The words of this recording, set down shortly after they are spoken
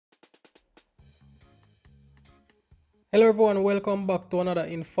Hello everyone, welcome back to another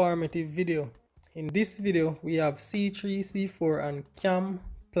informative video. In this video, we have C3, C4 and CAM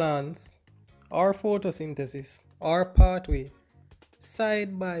plants or photosynthesis or pathway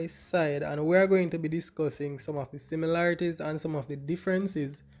side by side, and we're going to be discussing some of the similarities and some of the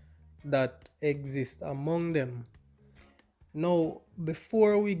differences that exist among them. Now,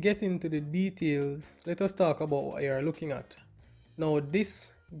 before we get into the details, let us talk about what you are looking at. Now,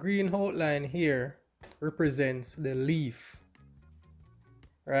 this green outline here represents the leaf,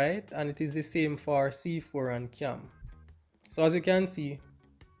 right? And it is the same for C4 and CAM. So as you can see,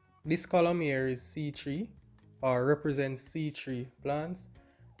 this column here is C3 or represents C3 plants.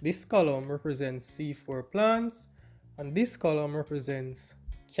 This column represents C4 plants, and this column represents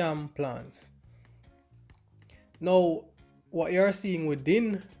CAM plants. Now, what you are seeing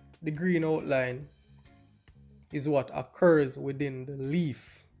within the green outline is what occurs within the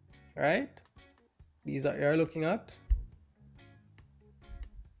leaf, right? These that you're looking at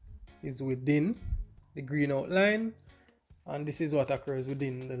is within the green outline, and this is what occurs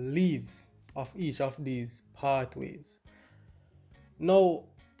within the leaves of each of these pathways. Now,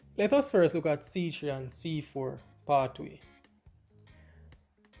 let us first look at C3 and C4 pathway.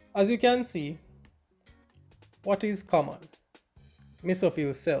 As you can see, what is common?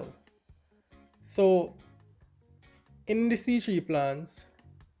 Mesophyll cell. So, in the C3 plants,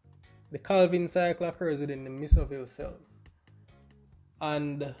 the Calvin cycle occurs within the mesophyll cells.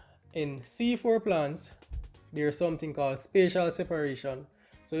 And in C4 plants, there's something called spatial separation.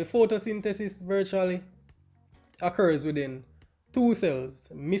 So the photosynthesis virtually occurs within two cells,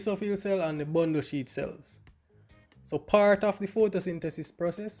 the mesophyll cell and the bundle sheath cells. So part of the photosynthesis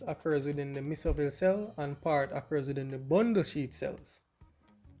process occurs within the mesophyll cell and part occurs within the bundle sheath cells.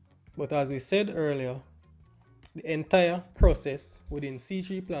 But as we said earlier, the entire process within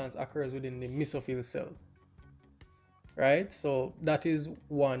C3 plants occurs within the mesophyll cell. Right? So that is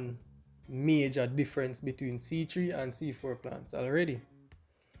one major difference between C3 and C4 plants already.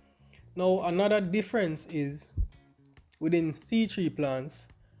 Now another difference is within C3 plants,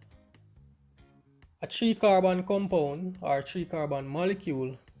 a 3-carbon compound or 3-carbon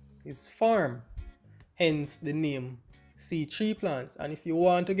molecule is formed, hence the name C3 plants. And if you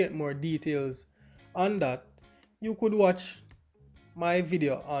want to get more details on that, you could watch my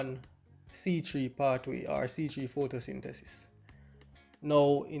video on C3 pathway or C3 photosynthesis.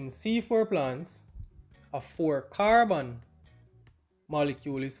 Now in C4 plants, a 4-carbon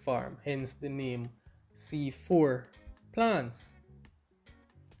molecule is formed, hence the name C4 plants.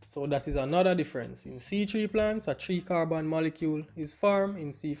 So that is another difference. In C3 plants, a 3-carbon molecule is formed. In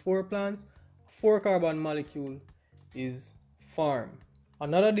C4 plants, a 4-carbon molecule is formed.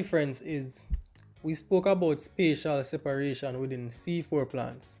 Another difference is we spoke about spatial separation within C4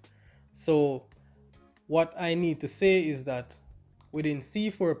 plants. So what I need to say is that within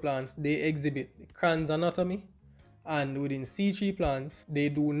C4 plants, they exhibit Kranz anatomy, and within C3 plants, they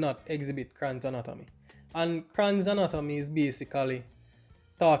do not exhibit Kranz anatomy. And Kranz anatomy is basically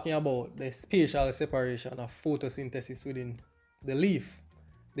talking about the spatial separation of photosynthesis within the leaf.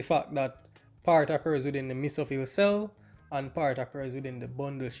 The fact that part occurs within the mesophyll cell and part occurs within the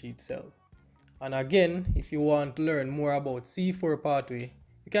bundle sheath cell. And again, if you want to learn more about C4 pathway,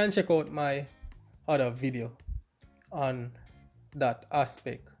 you can check out my other video on that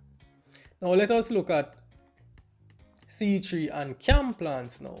aspect. Now let us look at C3 and CAM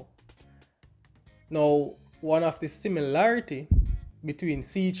plants now. Now, one of the similarity between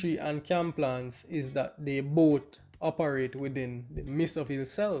C3 and CAM plants is that they both operate within the mesophyll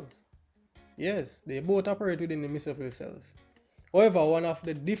cells. Yes, they both operate within the mesophyll cells. However, one of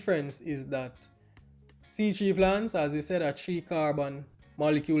the difference is that C3 plants, as we said, a 3-carbon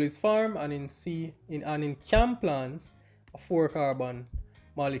molecule is formed, and in CAM plants, a 4-carbon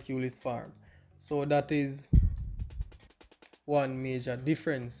molecule is formed. So that is one major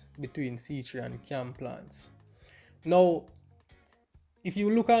difference between C3 and CAM plants. Now, if you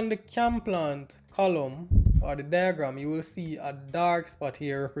look on the CAM plant column or the diagram, you will see a dark spot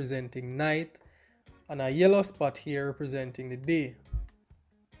here representing night and a yellow spot here representing the day.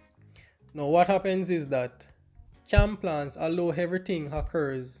 Now what happens is that CAM plants, although everything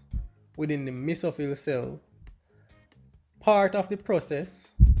occurs within the mesophyll cell, part of the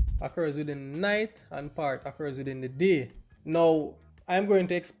process occurs within the night and part occurs within the day. Now I'm going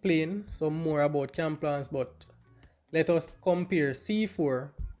to explain some more about CAM plants, but let us compare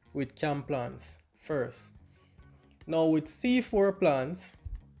C4 with CAM plants first. Now with C4 plants,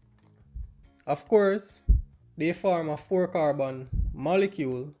 of course, they form a 4-carbon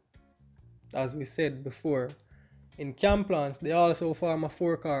molecule, as we said before. In CAM plants, they also form a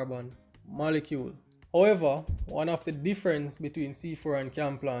 4-carbon molecule. However, one of the difference between C4 and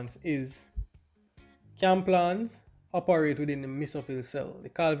CAM plants is CAM plants operate within the mesophyll cell. The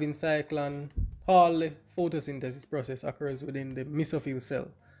Calvin cycle and all the photosynthesis process occurs within the mesophyll cell.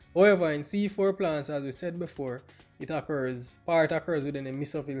 However, in C4 plants, as we said before, part occurs within the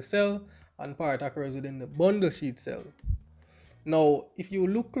mesophyll cell and part occurs within the bundle sheath cell. Now, if you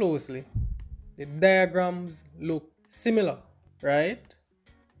look closely, the diagrams look similar, right?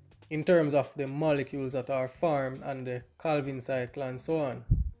 In terms of the molecules that are formed and the Calvin cycle and so on.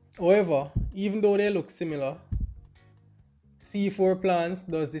 However, even though they look similar, C4 plants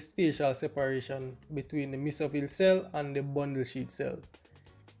does the spatial separation between the mesophyll cell and the bundle sheath cell.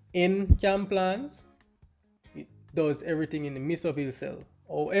 In CAM plants, it does everything in the mesophyll cell.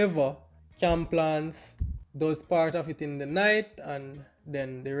 However, CAM plants does part of it in the night and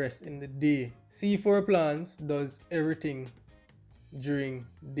then the rest in the day. C4 plants does everything during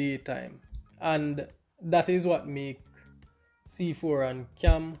daytime, and that is what make C4 and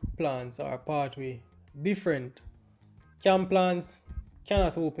CAM plants or pathway different. CAM plants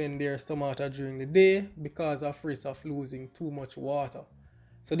cannot open their stomata during the day because of risk of losing too much water.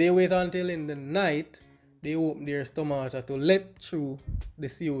 So they wait until in the night they open their stomata to let through the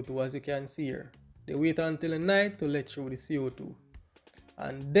CO2, as you can see here. They wait until the night to let through the CO2.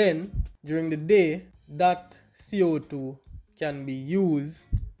 And then during the day, that CO2 can be used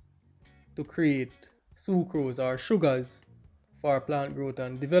to create sucrose or sugars for plant growth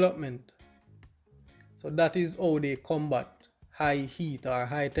and development. So that is how they combat high heat or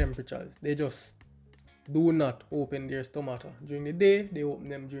high temperatures. They just do not open their stomata during the day. They open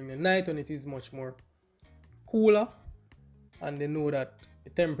them during the night when it is much more cooler and they know that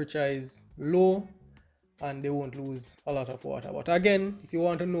the temperature is low and they won't lose a lot of water. But again, if you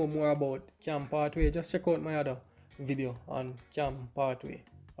want to know more about CAM pathway, just check out my other video on CAM pathway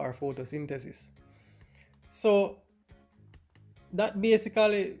or photosynthesis. So that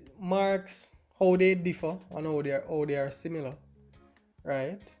basically marks how they differ and how they are similar,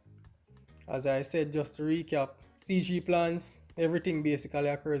 right? As I said, just to recap, C3 plants, everything basically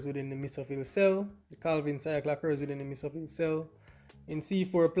occurs within the mesophyll cell. The Calvin cycle occurs within the mesophyll cell. In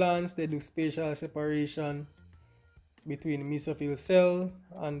C4 plants, they do spatial separation between the mesophyll cell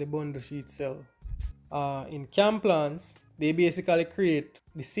and the bundle sheath cell. In CAM plants, they basically create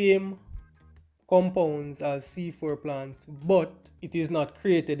the same compounds as C4 plants, but it is not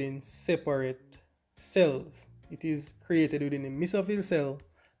created in separate cells. It is created within the mesophyll cell.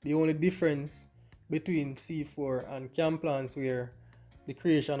 The only difference between C4 and CAM plants where the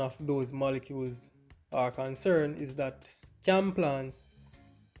creation of those molecules are concerned is that CAM plants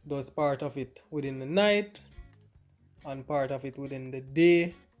does part of it within the night and part of it within the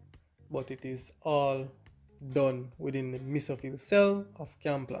day, but it is all done within the mesophyll cell of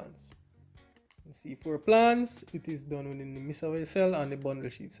CAM plants. In C4 plants, it is done within the mesophyll cell and the bundle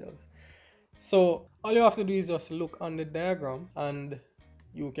sheath cells. So all you have to do is just look on the diagram and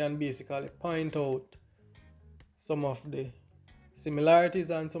you can basically point out some of the similarities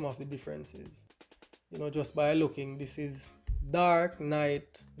and some of the differences. You know, just by looking, this is dark,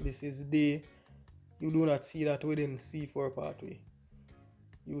 night, this is day. You do not see that within C4 pathway.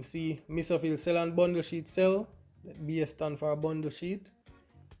 You see mesophyll cell and bundle sheath cell. The BS stands for bundle sheath.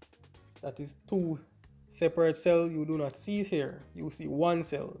 That is two separate cells. You do not see it here. You see one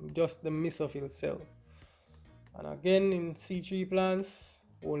cell, just the mesophyll cell. And again in C3 plants,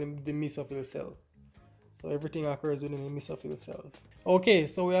 only the mesophyll cell. So everything occurs within the mesophyll cells. Okay,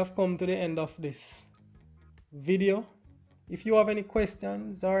 so we have come to the end of this video. If you have any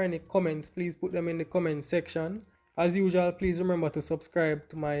questions or any comments, please put them in the comment section. As usual, please remember to subscribe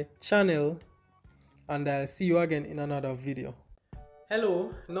to my channel and I'll see you again in another video.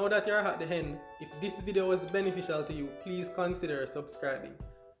 Hello, now that you're at the end, if this video was beneficial to you, please consider subscribing.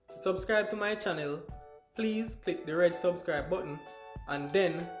 To subscribe to my channel, please click the red subscribe button and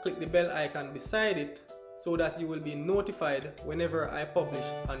then click the bell icon beside it so that you will be notified whenever I publish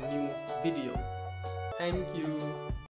a new video. Thank you.